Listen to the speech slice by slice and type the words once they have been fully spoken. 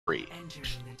free.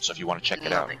 So if you want to check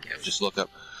it out, thank you. just look up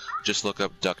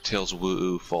DuckTales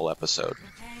Woo full episode.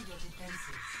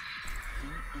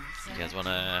 You guys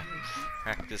wanna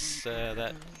practice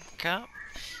that cop?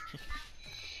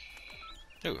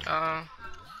 Ooh.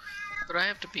 What do I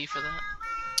have to be for that?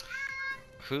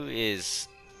 Who is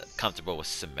comfortable with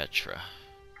Symmetra?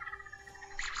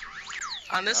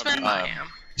 On this map, I am.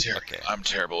 Okay. I'm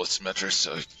terrible with Symmetra,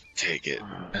 so take it.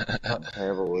 I'm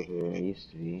terrible with it. I used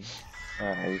to be.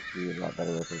 I used to be a lot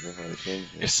better with it before I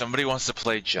changed it. If somebody wants to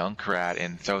play Junkrat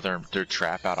and throw their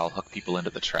trap out, I'll hook people into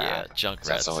the trap. Yeah, Junkrat's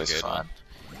That's always a good fun.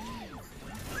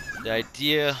 One. The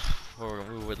idea, or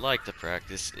we would like to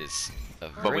practice, is a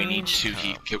But we need range two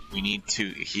comp. we need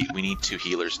two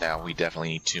healers now. We definitely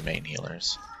need 2 main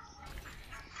healers.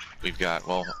 We've got,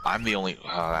 well, I'm the only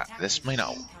this may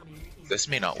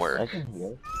not I work can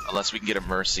heal. unless we can get a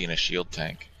Mercy and a shield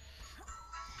tank.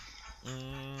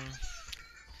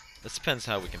 This depends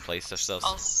how we can place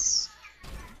ourselves.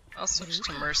 I'll switch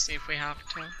to Mercy if we have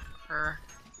to. Or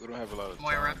We don't have a lot of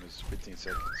Moira. time. It's 15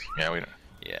 seconds. Yeah, we don't.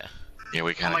 Yeah. Yeah,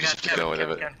 we kind of just have to go with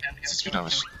it. It's gonna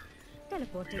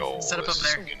Yo, set up this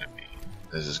up there.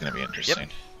 This is gonna be interesting.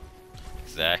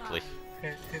 Exactly.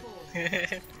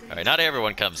 Alright, not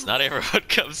everyone comes. Not everyone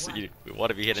comes. We want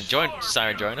to be hidden.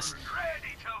 Siren, join us.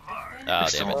 Oh,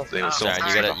 damn it.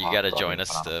 Siren, you gotta join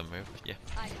us to move. Yeah.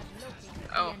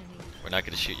 Oh, We're not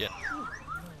gonna shoot yet.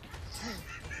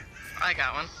 I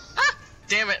got one. Ah,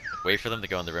 damn it. Wait for them to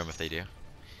go in the room if they do.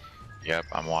 Yep,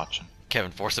 I'm watching. Kevin,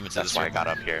 force them into That's this why I room. got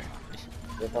up here.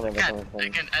 God, I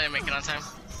didn't make it on time.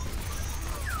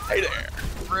 Hey there.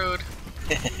 Rude.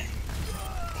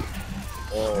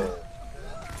 Oh.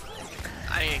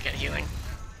 I need to get healing.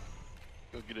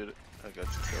 Go get it. I got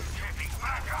you.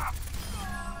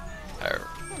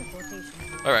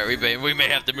 Alright, we may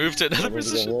have to move to another Want me to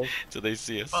get position healed? till they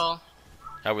see us. Well,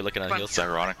 How are we looking on Come on. heals? It's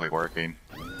ironically working.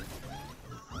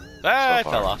 Ah, I so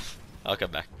fell far. off. I'll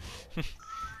come back.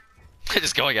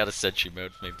 Just going out of sentry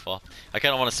mode made me fall. I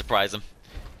kind of want to surprise him.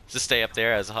 Just stay up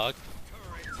there as a hog.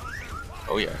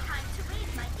 Oh yeah.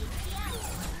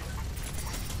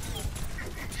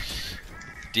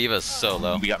 Diva's so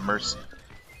low. We got Mercy.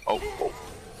 Oh.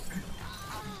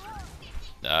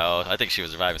 No, I think she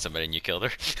was reviving somebody and you killed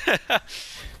her. Alright.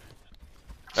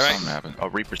 Something happened. Oh,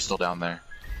 Reaper's still down there.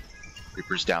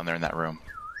 Reaper's down there in that room.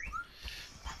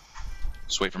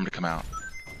 Just wait for him to come out.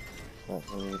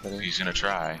 He's gonna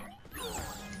try.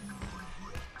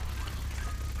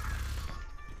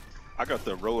 I got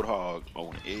the Roadhog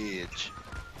on edge.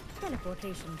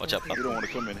 Watch out, You pup. don't want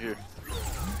to come in here.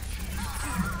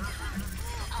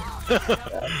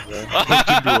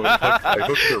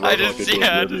 I didn't see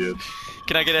it.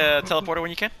 Can I get a teleporter when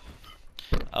you can?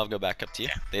 I'll go back up to you.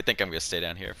 They think I'm gonna stay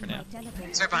down here for now.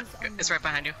 it's right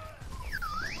behind you.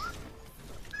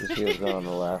 The shield's on the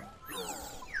left.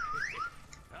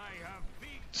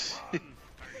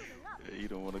 You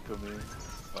don't want to come in.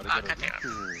 Oh, they Ah, got a-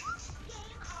 goddamn.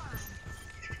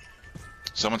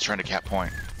 Someone's trying to cap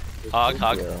point. Hog. Yeah,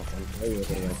 I'm telling you what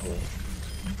they have to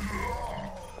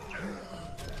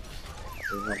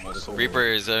do. Reaper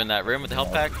is in that room with the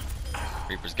health pack.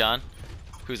 Reaper's gone.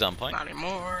 Who's on point? Not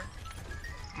anymore.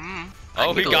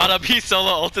 Oh, he got up. He solo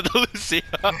ulted the Lucio.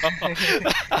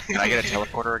 Can I get a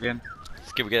teleporter again?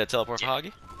 Can we get a teleport for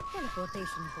Hoggy?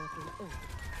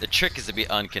 The trick is to be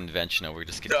unconventional. We're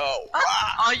just gonna. No.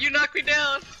 Oh, you knocked me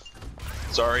down.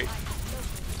 Sorry.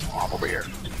 Oh, I'm over here.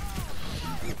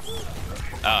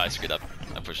 Oh, I screwed up.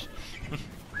 I pushed.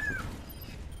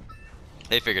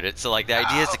 They figured it. So like the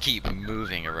idea is to keep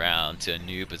moving around to a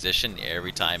new position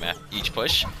every time after each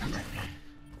push.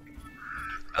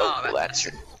 Oh,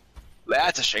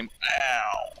 That's a shame.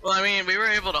 Ow. Well, I mean, we were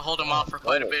able to hold him off for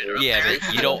quite a bit. Yeah, there.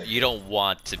 but you don't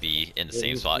want to be in the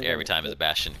same spot every time as a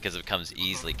bastion because it becomes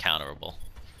easily counterable.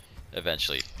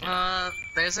 Eventually.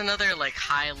 There's another like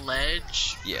high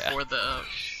ledge. Yeah.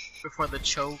 Before the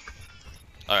choke.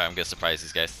 All right, I'm gonna surprise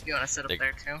these guys. You wanna sit up They-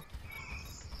 there too?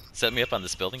 Set me up on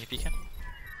this building if you can.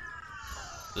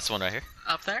 This one right here.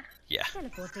 Up there? Yeah.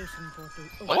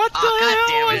 What?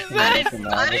 Oh, god damn it!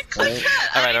 I didn't click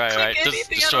that. All right. Click Just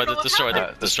anything. destroy I don't know what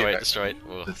happened. destroy it.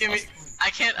 We'll- Give me. I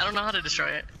can't. I don't know how to destroy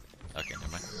it. Okay,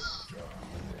 never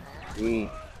mind.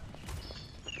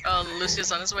 Oh,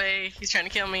 Lucio's on his way. He's trying to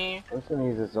kill me. I'm just gonna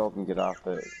use this ult and get off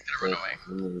the. Run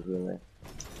away.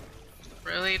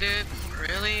 Really, dude?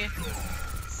 Really?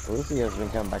 Lucy has been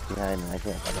coming back behind and I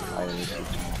can't fucking fight anything.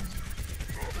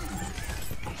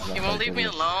 He won't leave me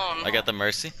alone. I got the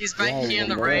mercy. He's right Yeah, here in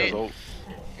the you right. Ult.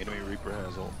 Enemy Reaper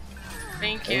has ult.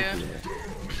 Thank you.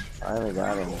 Finally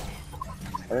got him.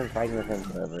 I've been fighting with him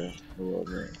forever.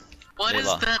 What is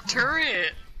Hold on. that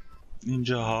turret?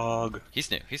 Ninja hog. He's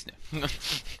new. He's new.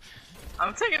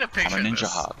 I'm taking a picture. I'm a of ninja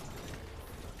this. hog.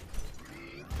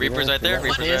 Reaper's right there.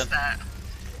 What Reaper's is right. that?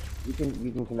 You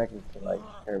can connect it to like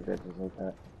parabits like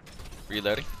that.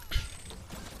 Reloading.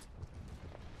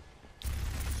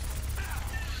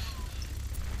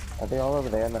 Are they all over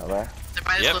there on that left? They're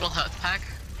by this Yep. little health pack.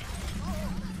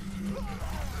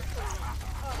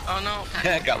 Oh no.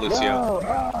 Pack. Got Lucio. No!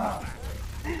 Ah!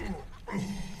 Eh.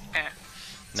 Nice,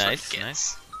 So it nice.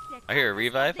 gets. I hear a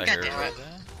revive. I hear a God damn it.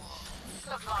 revive.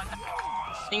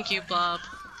 Thank you, Blob.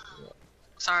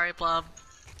 Sorry, Blob.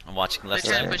 I'm watching They're left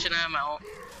trying to side. push it I'm out.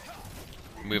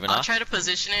 Moving I'll off. try to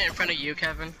position it in front of you,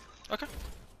 Kevin. Okay.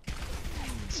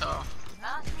 So.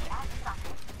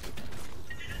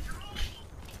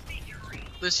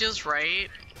 Lucio's right.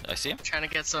 I see him. Trying to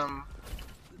get some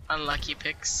unlucky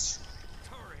picks.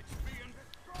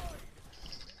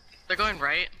 They're going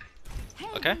right.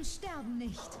 Okay.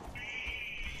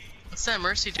 What's that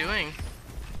Mercy doing?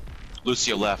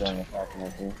 Lucio left. Throwing a falcon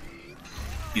right here.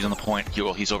 He's on the point.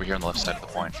 Well, he's over here on the left side of the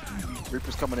point.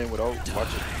 Reaper's coming in with ult. Watch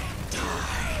it.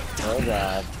 Oh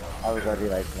god. I was already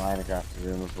like flying across the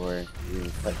room before you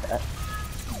even said that.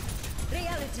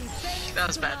 That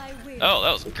was bad. Oh,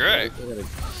 that was great.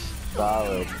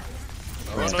 Solid.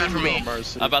 It's bad for me.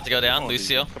 Mercy. I'm about to go down. Come on,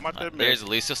 Lucio. Diva. Come out there, There's man.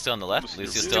 Lucio still on the left.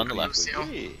 Lucio still on the left. Lucio.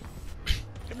 Yeah.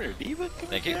 Come here, Diva. Come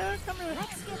Thank here. you. Come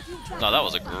here. No, that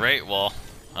was a great wall.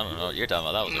 I don't know what you're talking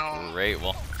about. That was No. a great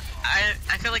wall.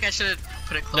 I feel like I should have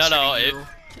put it No, closer no, to it,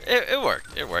 you. it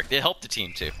worked. It worked. It helped the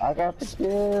team too. I got the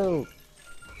kill!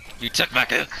 You took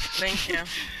back it. Thank you.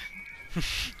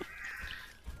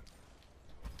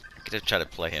 I could have tried to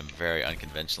play him very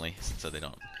unconventionally so they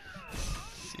don't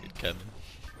see it coming.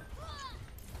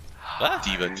 Ah,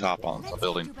 Diva top on the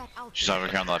building. She's over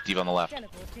here on the left. Diva on the left.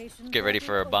 get ready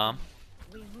for a bomb.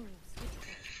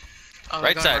 Oh,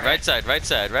 Right they're side, going right side, right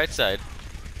side, right side.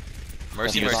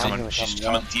 Mercy, Diva's mercy. coming. She's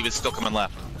coming. Diva's still coming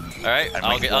left. Alright, I'm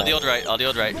I'll making deal right. I'll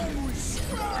deal right.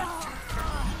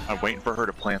 I'm waiting for her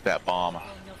to plant that bomb.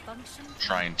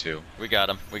 Trying to. We got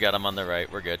him. We got him on the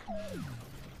right. We're good.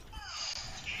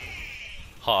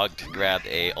 Hog grabbed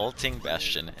a ulting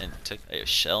bastion and took a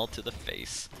shell to the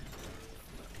face.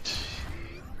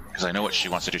 Because I know what she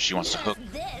wants to do. She wants to hook.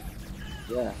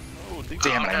 Yeah. Oh, Diva.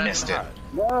 Damn it, I missed it.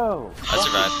 No! I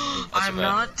survived. I I'm survived.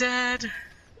 not dead.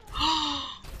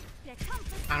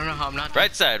 I don't know how I'm not dead.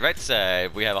 Right side, right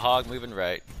side. We have a hog moving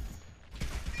right.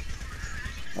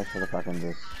 I should have fucking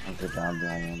just hunkered down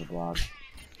behind me on the block.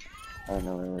 I don't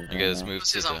know where it was. You guys going move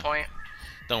to Lucy's on the... point.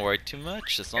 Don't worry too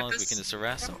much, as long Get as we this- can just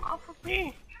harass him. Get off of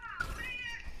me.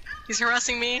 He's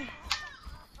harassing me.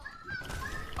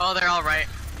 Oh, they're all right.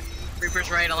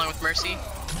 Reaper's right along with Mercy.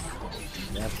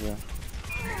 there. Yeah.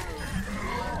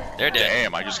 They're dead.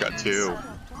 Damn, I just got two.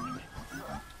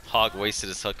 Hog wasted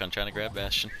his hook on trying to grab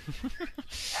Bastion.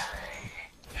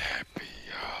 Happy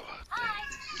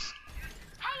holidays.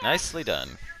 Nicely done.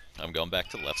 I'm going back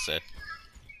to the left side.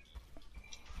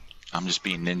 I'm just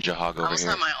being ninja hog I over almost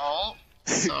here. have my ult,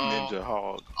 so Ninja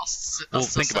hog. I'll still Well,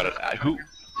 think set about it.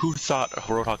 Who thought a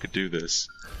Roadhog could do this?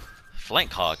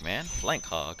 Flank hog, man. Flank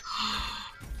hog.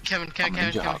 Kevin, I'm Kevin, a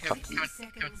Kevin, ninja Kevin, hog. Kevin,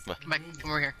 Kevin, What? come back,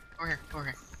 come over here, come over here, come over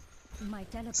here.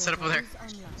 Sit up over there.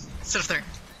 Sit up there.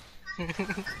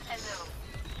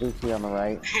 Lucy on the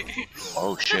right.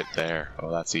 Oh shit, there. Oh,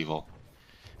 that's evil.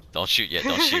 Don't shoot yet,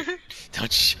 don't shoot.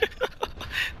 Don't shoot.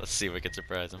 Let's see if we can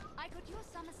surprise him. I could use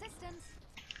some assistance.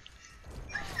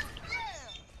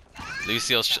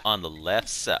 Lucio's on the left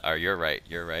side. Or you're right,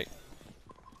 you're right.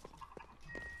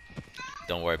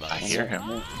 Don't worry about I it. hear him.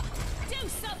 Do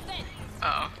something.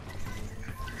 Uh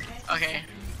oh. Okay,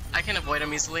 I can avoid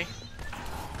him easily.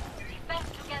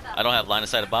 I don't have line of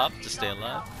sight of Bob. Just stay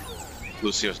alive.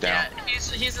 Lucio's down. Yeah,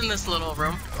 he's in this little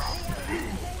room.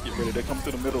 Get ready. They come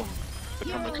through the middle.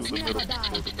 They're coming through the middle.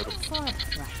 Through the middle.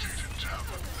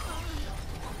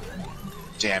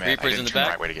 Damn it, Reaper's I in didn't the turn the back.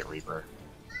 right way to get Reaper.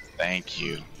 Thank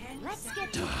you. Let's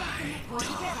get you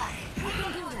together. We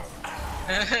can do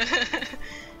this.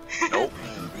 Nope.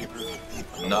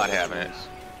 Not having it.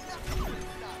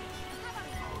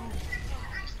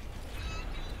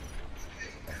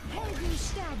 Helden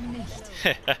sterben nicht.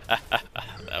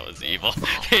 That was evil.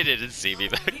 They didn't see me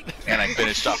back there. And I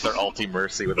finished off their ulti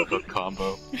mercy with a hook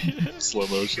combo. Slow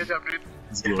motion. Good job, dude.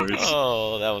 It's glorious.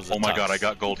 Oh, that was a Oh my god, toss. I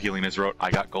got gold healing his road.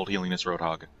 I got gold healing his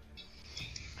Roadhog.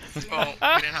 Oh,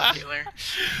 we didn't have a healer.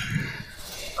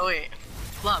 Oh wait,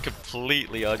 Blob.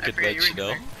 Completely forgot you were unconventional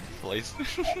there. place.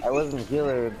 I wasn't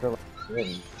healer until I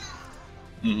didn't.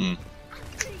 Mm-hmm.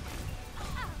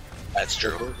 That's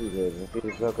true. Of course he did. If he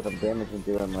was soaking up damage and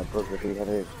doing like close to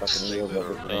 300 fucking heals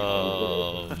every time.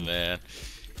 Oh man.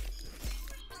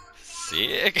 See,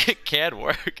 it can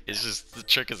work. It's just the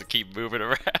trick is to keep moving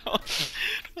around.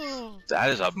 That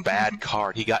is a bad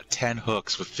card. He got 10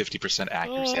 hooks with 50%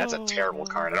 accuracy. That's a terrible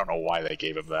card. I don't know why they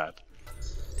gave him that.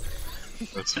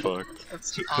 That's fucked.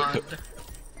 That's odd.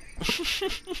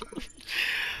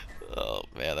 Oh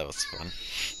man, that was fun.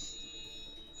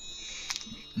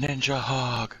 Ninja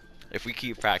hog. If we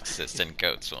keep practicing, then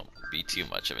goats won't be too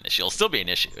much of an issue. It'll still be an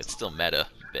issue. It's still meta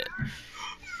a bit.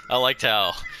 I liked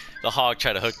how the hog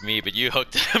tried to hook me, but you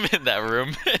hooked him in that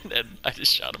room, and I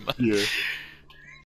just shot him up. Yeah.